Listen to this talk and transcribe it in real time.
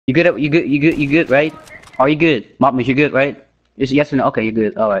You good? You good, right? Are you good? Motmus, you good, right? Just yes or no? Okay, you're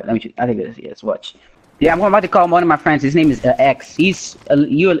good. All right, let me. I think it is. Yes, watch. Yeah, I'm about to call one of my friends. His name is X. He's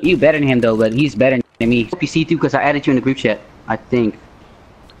you better than him though, but he's better than me. Hope you see too, because I added you in the group chat. I think.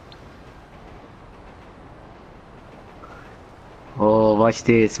 Oh, watch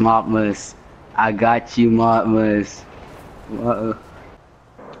this, Motmus. I got you, Motmus.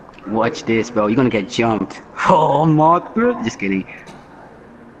 Watch this, bro. You're gonna get jumped. Oh, Motmus. Just kidding.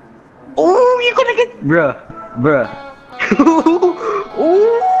 Oh, you're gonna get, bruh.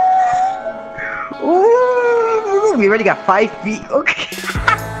 Ooh, we already got 5 feet. Okay.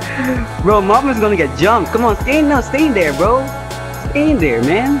 Bro, Motmus gonna get jumped. Come on, stay in there, bro. Stay in there,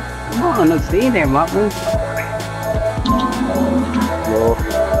 man. Come on, no, stay in there, Motmus. Bro.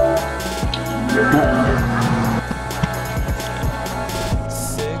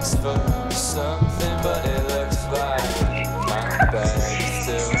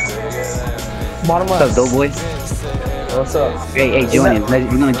 What's up, dope boy? What's up? Hey, join him. We're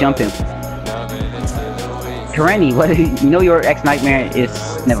gonna jump him. Kareni, what? You know your ex-nightmare is.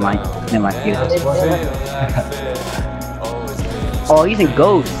 Never mind. Oh, he's in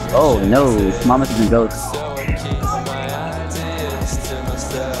Ghost. Oh no, Motmus is in Ghost.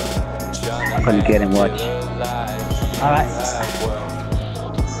 I'm gonna get him. Watch. All right.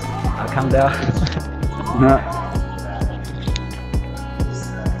 I'll come down. No.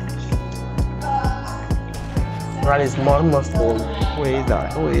 Right, is Motmus full.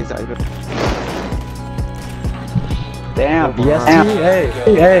 Damn. Yes. Damn.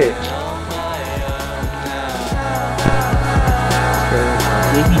 Hey.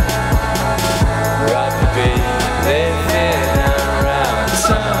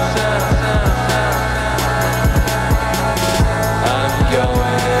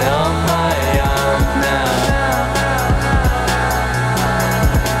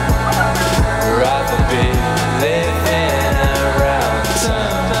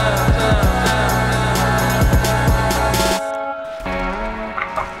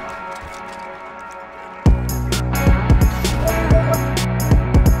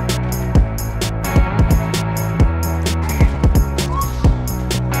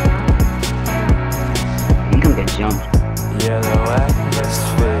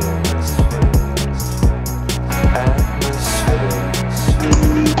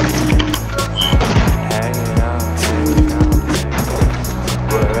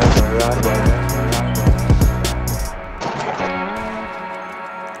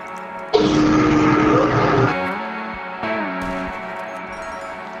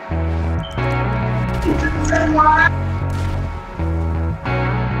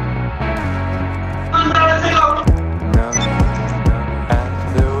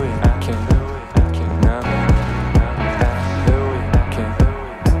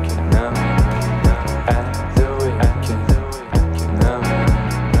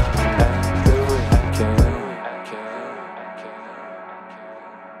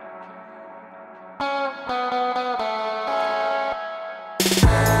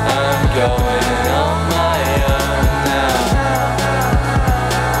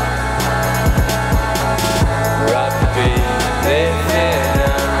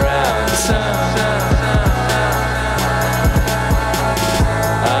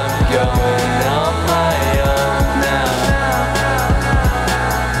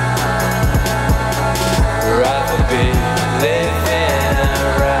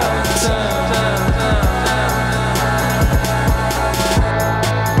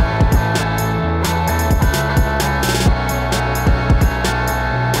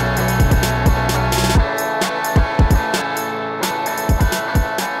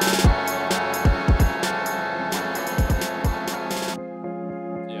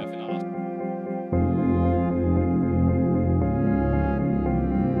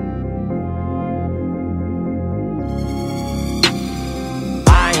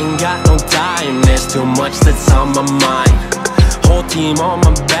 Got no time, there's too much that's on my mind. Whole team on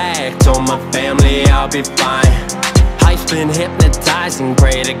my back, told my family I'll be fine. Life's been hypnotizing,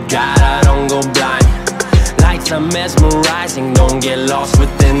 pray to God I don't go blind. Lights are mesmerizing, don't get lost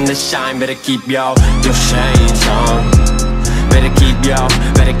within the shine. Better keep your shades on. Better keep your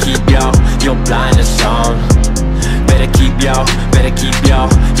blinders on. Better keep your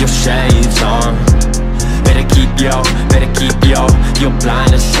shades on. Better keep your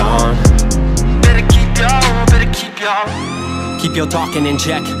blinders on. Keep your talking in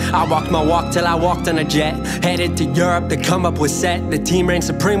check. I walked my walk till I walked on a jet. Headed to Europe to come up with set. The team reigns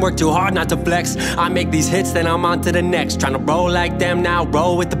supreme, work too hard not to flex. I make these hits, then I'm on to the next. Tryna roll like them now,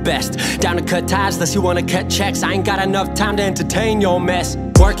 roll with the best. Down to cut ties, unless you wanna cut checks. I ain't got enough time to entertain your mess.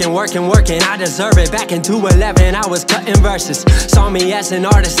 Working, I deserve it. Back in 2011, I was cutting verses. Saw me as an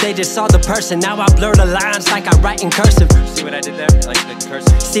artist, they just saw the person. Now I blur the lines like I write in cursive. See what I did there? Like the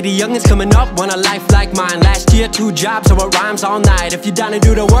cursive. See the youngins coming up, want a life like mine. Last year, 2 jobs, so it rhymes all night. If you down to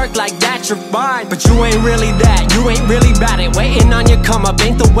do the work like that, you're fine. But you ain't really that, you ain't really about it. Waiting on your come up,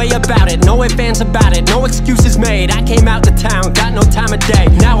 ain't the way about it. No ifs, ands about it, no excuses made. I came out to town, got no time of day.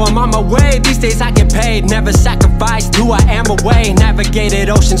 Now I'm on my way, these days I get paid. Never sacrificed who I am away. Navigated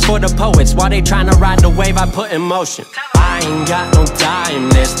oceans for the poets, while they tryna ride the wave I put in motion. I ain't got no time,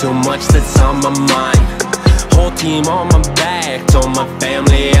 there's too much that's on my mind. Whole team on my back, told my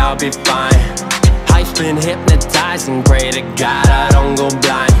family I'll be fine. Hype's been hypnotizing, pray to God I don't go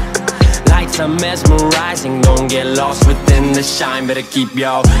blind. Lights are mesmerizing, don't get lost within the shine. Better keep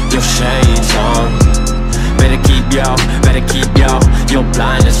your shades on. Better keep your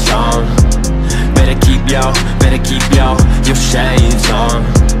blinders on. Better keep your shades on.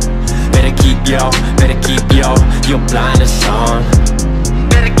 Better keep your blinders on.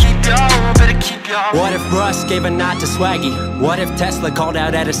 Better keep your. What if Russ gave a nod to Swaggy? What if Tesla called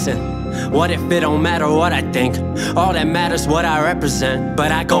out Edison? What if it don't matter what I think? All that matters what I represent.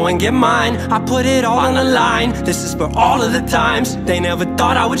 But I go and get mine, I put it all on the line. This is for all of the times they never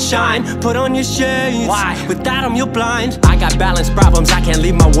thought I would shine. Put on your shades, why? Without them you're blind. I got balance problems, I can't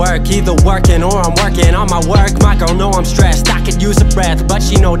leave my work. Either working or I'm working on my work. My girl know I'm stressed, I could use a breath. But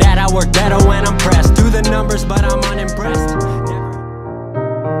she know that I work better when I'm pressed. Do the numbers but I'm unimpressed.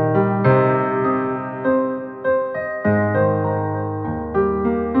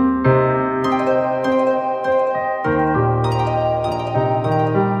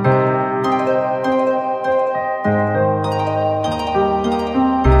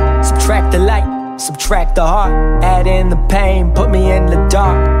 Subtract the light, subtract the heart. Add in the pain, put me in the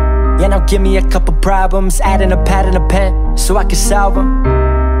dark. Yeah, now give me a couple problems. Add in a pad and a pen, so I can solve them.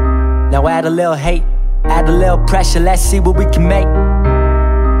 Now add a little hate, add a little pressure. Let's see what we can make.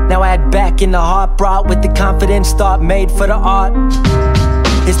 Now add back in the heart, brought with the confidence thought made for the art.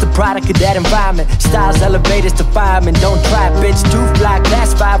 It's the product of that environment. Styles elevators to firemen. Don't try, bitch, too fly.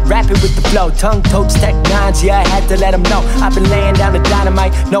 Class 5, rapping with the flow. Tongue totes, tech 9s, yeah, I had to let them know. I've been laying down the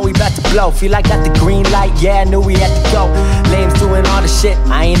dynamite, know we about to blow. Feel like got the green light, yeah, I knew we had to go. Lames doing all the shit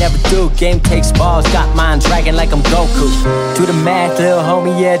I ain't ever do. Game takes balls, got mine dragging like I'm Goku. Do the math, little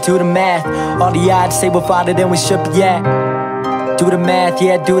homie, yeah, do the math. All the odds say we're farther than we should be, yeah. Do the math,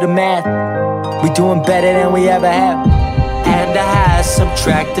 yeah, do the math. We doing better than we ever have. Add the highs,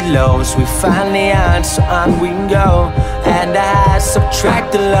 subtract the lows. We finally on, so on we go. Add the highs,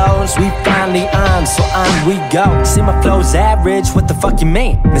 subtract the lows. We finally on, so on we go. See my flow's average, what the fuck you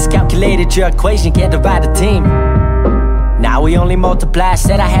mean? Miscalculated your equation, can't divide a team. Now we only multiply.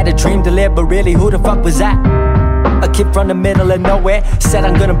 Said I had a dream to live, but really who the fuck was I? A kid from the middle of nowhere. Said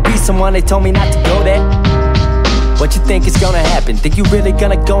I'm gonna be someone, they told me not to go there. What you think is gonna happen? Think you really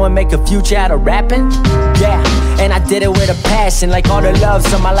gonna go and make a future out of rapping? Yeah, and I did it with a passion. Like all the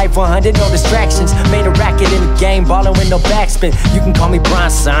loves of my life, 100, no distractions. Made a racket in the game, ballin' with no backspin. You can call me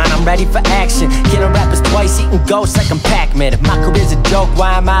Bronson, I'm ready for action. Killing rappers twice, eating ghosts like I'm Pac-Man. If my career's a joke,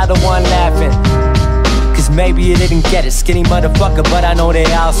 why am I the one laughing? Cause maybe you didn't get it, skinny motherfucker, but I know they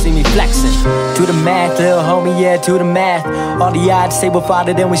all see me flexing. Do the math, little homie, yeah, do the math. All the odds say we're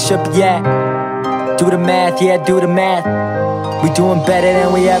farther than we should be, yeah. Do the math, yeah, do the math. We doing better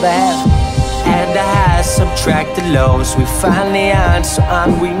than we ever have. Add the highs, subtract the lows. We finally on, so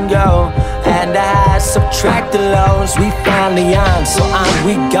on we go. Add the highs, subtract the lows. We finally on, so on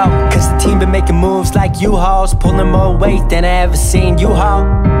we go. Cause the team been making moves like U-Hauls, pulling more weight than I ever seen U-Haul.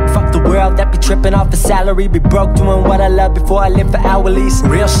 Fuck the world that be tripping off a salary. Be broke doing what I love before I live for hourlies.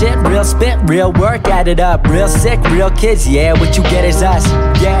 Real shit, real spit, real work, add it up. Real sick, real kids, yeah, what you get is us,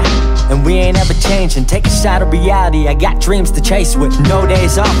 yeah. And we ain't ever changing, take a shot of reality. I got dreams to chase with, no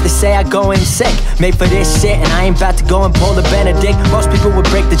days off. They say I go in sick, made for this shit. And I ain't about to go and pull the Benedict. Most people would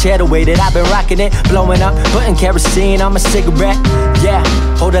break the chair the way that I've been rocking it. Blowing up, putting kerosene on my cigarette. Yeah,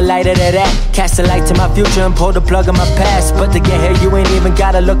 hold a lighter to that. Cast a light to my future and pull the plug on my past. But to get here you ain't even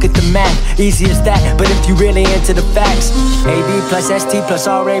gotta look at the math. Easy as that, but if you really into the facts, AB plus ST plus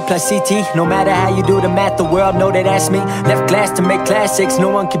RA plus CT. No matter how you do the math, the world know that that's me. Left glass to make classics, no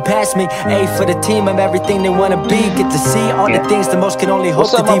one can pass me. A for the team, I'm everything they wanna be. Get to see all the things the most can only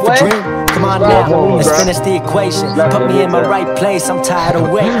hope to deep for dream. Come on now, let's finish the equation. Put me in my right place, I'm tired of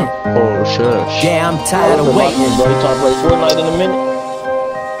waiting. Oh, shush. Yeah, I'm tired of waiting. Bro, you trying to play Fortnite in a minute?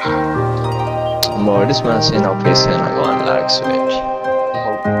 Boy, this man saying I'll play saying like one lag switch.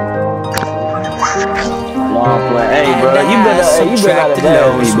 I'm playing. Hey, bro, you better not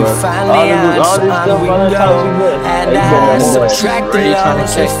embarrass me, bro. All this stuff on the couch, you better. And I subtract the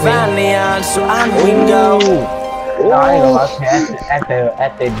lows, it's finally on, so on we go. No, I ain't gonna lie.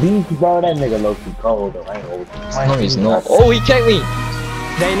 At the beach, bro, that nigga low too cold though. I ain't gonna lie. No, he's not. Oh, he kicked me.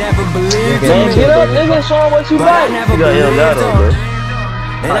 They never believed Man, in get me, up, nigga. Show him what you but I like. never You got believed Elgato, bro. them.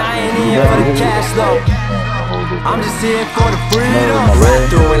 And I ain't here for the cash though. I'm just here for the freedom. Right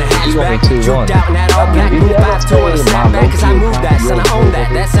through in a hatchback, juked out in that all black blue 5-2 on a snapback. Cause I moved that, son, I own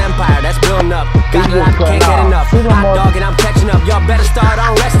that. That's empire, that's building up. Got a lot, can't get enough. Hot dog and I'm catching up. Y'all better start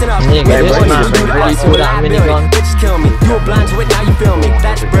on resting up. Nigga, this Boys, man, you do the man, best you with put that liability. minigun. Bitches kill me. You were blind to it, now you feel me.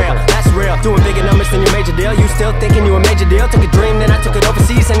 That's real, that's real. Doing bigger numbers than your major deal. You still thinking you a major deal. Took a dream, then I took it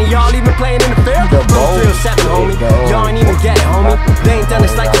overseas. And y'all even playing in the field. Blue 7, homie. Y'all ain't even get it, homie. They ain't done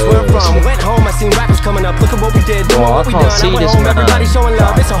this like this where I'm from. Went home, I seen rappers coming up. Look at what we did, doing what we done. I went home, everybody showing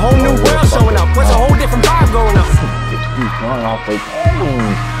love. It's a whole new world showing up. What's a whole different vibe going up? He's going off like,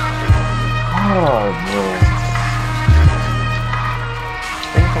 oh, bro.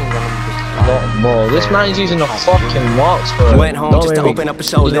 Bro, this man's using the fucking marks for. Went home just to open up a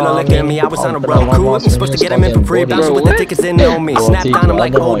show. Little look at me, I was on a road. Crew wasn't supposed to get him in for free. Bouncing with the tickets in on me. Snapped on him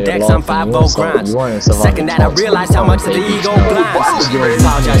like old decks on 5-0 grinds. Second that, I realized how much of the ego blinds.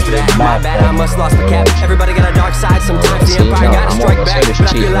 Apologize for that, my bad, I must lost the cap. Everybody got a dark side, sometimes the empire gotta strike back. But I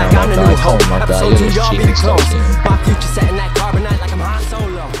feel like I'm the new hope. Episode 2, y'all be the close. My future setting that carbonite like I'm Han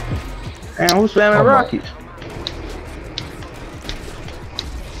Solo. And who's spamming rockets?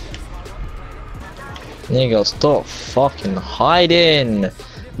 Nigga, stop fucking hiding.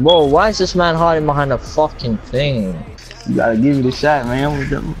 Bro, why is this man hiding behind a fucking thing? You gotta give it a shot, man. With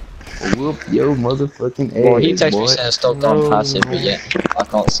them. Whoop your motherfucking ass. Bro, he texted me saying stop on passive, but yeah, I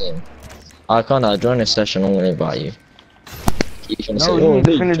can't see him. I can't join this session, I'm gonna invite you. No, you need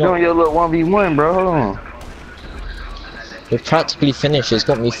to finish doing your little 1v1, bro. Hold on. We're practically finished, it's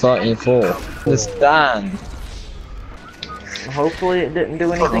got me 13-4. Understand? Hopefully it didn't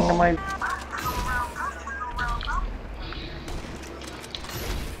do anything to my...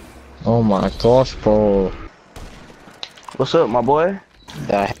 Oh my gosh, bro. What's up, my boy?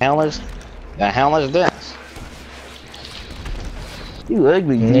 The hell is this? You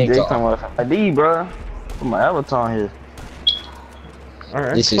ugly, DJ. Talking about ID, bro. Put my avatar here.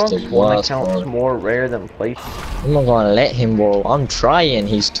 Alright, this is the worst, bro. More rare than place. I'm not gonna let him, bro. I'm trying.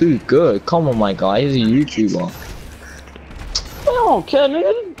 He's too good. Come on, my guy. He's a YouTuber. I don't care,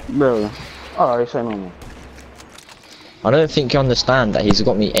 nigga. Bro. Alright, say no more. I don't think you understand that he's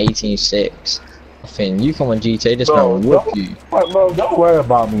got me 18-6. I think you come on GTA, this man will whoop you. Bro, don't worry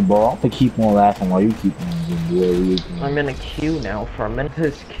about me, bro. I'm gonna keep on laughing while you keep on doing it. I'm in a queue now for a minute.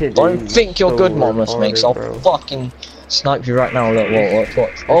 This kid. Don't think you're good, Motmus, mate. I'll fucking snipe you right now. Look,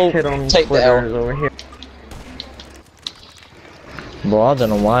 watch. Oh, take the L. Over here. Bro, I don't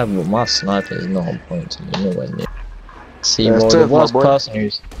know why, but my sniper is not on point to me. Nowhere near. See, bro, the worst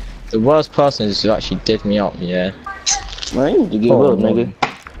person is who actually did me up, yeah. Man, you need to give up, nigga.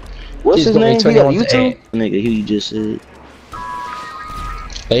 What's his name? He got YouTube? Nigga, who you just said?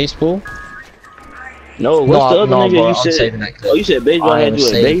 Baseball? No, what's the other nigga bro, you said? Oh, you said baseball had you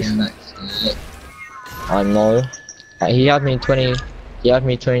at base? I know. He had me 20. He had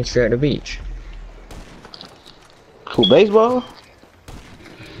me 23 at the beach. Who, baseball?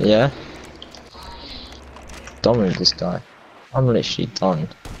 Yeah. Done with this guy. I'm literally done.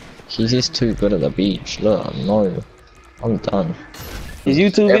 He's just too good at the beach. Look, no. I'm done. Is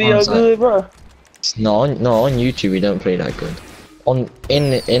YouTube video good, bro? No, on YouTube he don't play that good.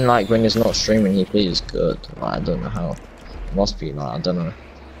 In like when he's not streaming, he plays good. Like, I don't know how. It must be like, I don't know.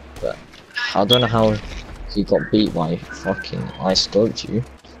 But I don't know how he got beat by fucking I scoped you.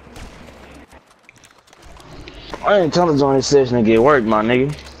 I ain't trying to join this session and get work, my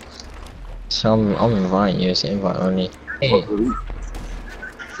nigga. So I'm inviting you. It's invite only. Hey.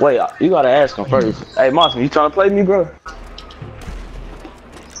 Wait, you gotta ask him first. Hey, Motmus, you trying to play me, bro?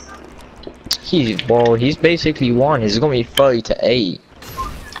 He's basically won. He's gonna be 30-8.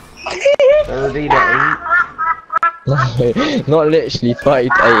 30-8? No, not literally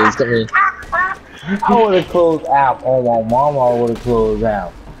 30-8. It's gonna be. I would've closed out. Oh my mama, I would've closed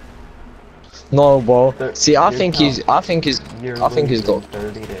out. No, bro. See, I think he's got 30-8,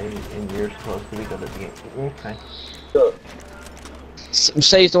 and you're supposed to be good at the game. Okay.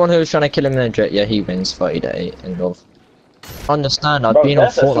 Say he's the one who was trying to kill him in the jet. Yeah, he wins 30-8. End of. Understand? I've been on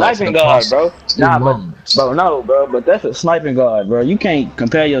Fortnite for the past 2 months. But that's a sniping guard, bro. You can't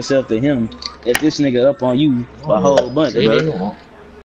compare yourself to him if this nigga up on you a whole bunch, bro.